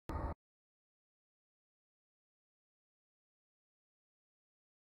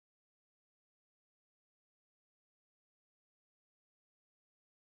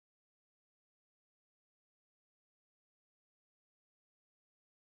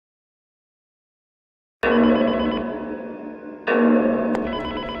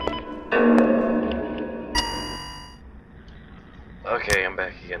Okay, I'm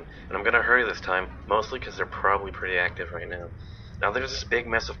back again, and I'm gonna hurry this time, mostly because they're probably pretty active right now. Now there's this big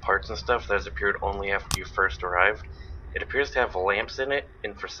mess of parts and stuff that has appeared only after you first arrived. It appears to have lamps in it,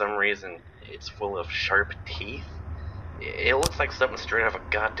 and for some reason, it's full of sharp teeth. It looks like something straight out of a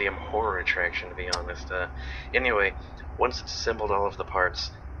goddamn horror attraction, to be honest. Anyway, once it's assembled all of the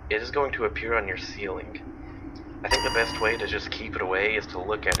parts, it is going to appear on your ceiling. I think the best way to just keep it away is to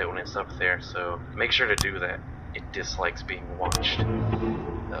look at it when it's up there, so make sure to do that. It dislikes being watched.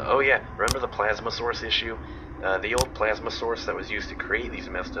 Oh yeah, remember the plasma source issue? The old plasma source that was used to create these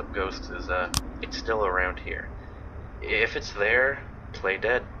messed up ghosts is, it's still around here. If it's there, play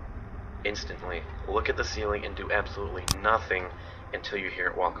dead. Instantly. Look at the ceiling and do absolutely nothing until you hear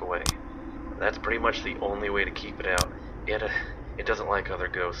it walk away. That's pretty much the only way to keep it out. It doesn't like other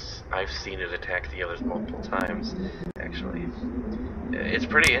ghosts. I've seen it attack the others multiple times, actually. It's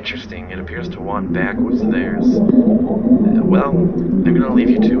pretty interesting. It appears to want back what's theirs. Well, I'm gonna leave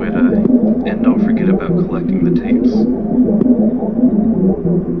you to it, and don't forget about collecting the tapes.